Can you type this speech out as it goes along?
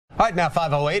All right, now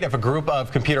 5:08. If a group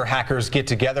of computer hackers get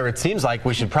together, it seems like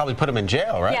we should probably put them in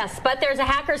jail, right? Yes, but there's a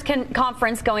hackers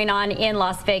conference going on in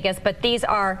Las Vegas, but these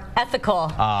are ethical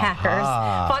hackers.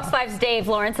 Fox 5's Dave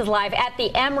Lawrence is live at the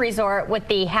M Resort with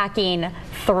the hacking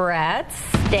threats.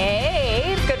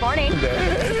 Dave, good morning.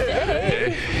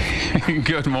 Dave.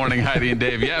 Good morning, Heidi and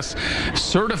Dave. Yes,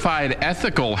 certified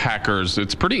ethical hackers.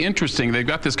 It's pretty interesting. They've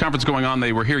got this conference going on.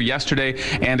 They were here yesterday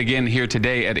and again here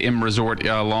today at M Resort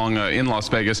in Las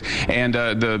Vegas. And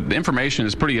the information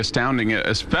is pretty astounding,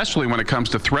 especially when it comes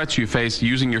to threats you face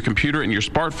using your computer and your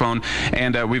smartphone.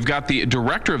 And we've got the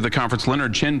director of the conference,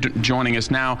 Leonard, joining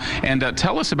us now. And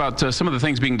tell us about some of the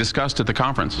things being discussed at the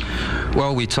conference.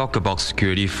 Well, we talk about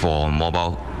security for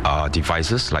mobile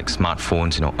devices like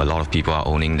smartphones. You know, a lot of people are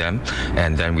owning them.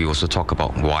 And then we also talk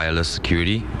about wireless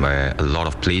security, where a lot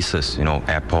of places, you know,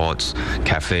 airports,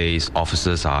 cafes,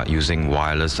 offices are using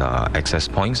wireless access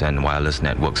points and wireless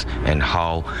networks, and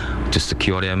how to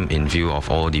secure them in view of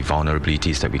all the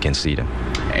vulnerabilities that we can see them.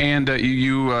 And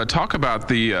you talk about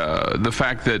the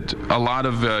fact that a lot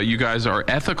of you guys are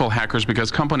ethical hackers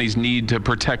because companies need to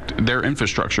protect their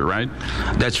infrastructure, right?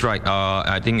 That's right.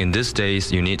 I think in these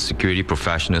days you need security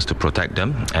professionals to protect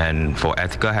them, and for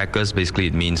ethical hackers, basically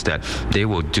it means that they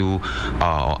will do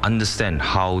or understand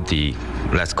how the,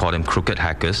 let's call them crooked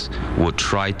hackers, would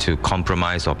try to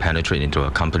compromise or penetrate into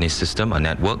a company's system, a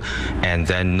network, and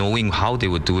then knowing how they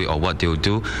would do it or what they would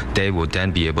do, they would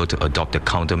then be able to adopt the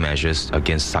countermeasures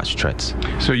against such threats.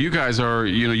 So you guys are,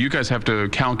 you guys have to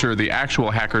counter the actual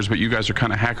hackers, but you guys are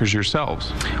kind of hackers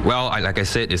yourselves. Well, like I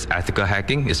said, it's ethical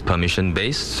hacking, it's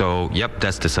permission-based, so yep,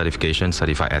 that's the certification,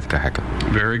 Certified Ethical Hacker.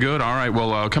 Very good. All right,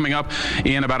 well, coming up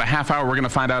in about a half hour, we're going to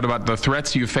find out about the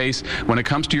threats you face when it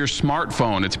comes to your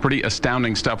smartphone. It's pretty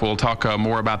astounding stuff. We'll talk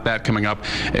more about that coming up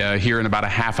here in about a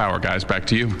half hour, guys. Back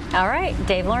to you. All right,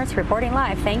 Dave Lawrence reporting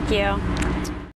live. Thank you.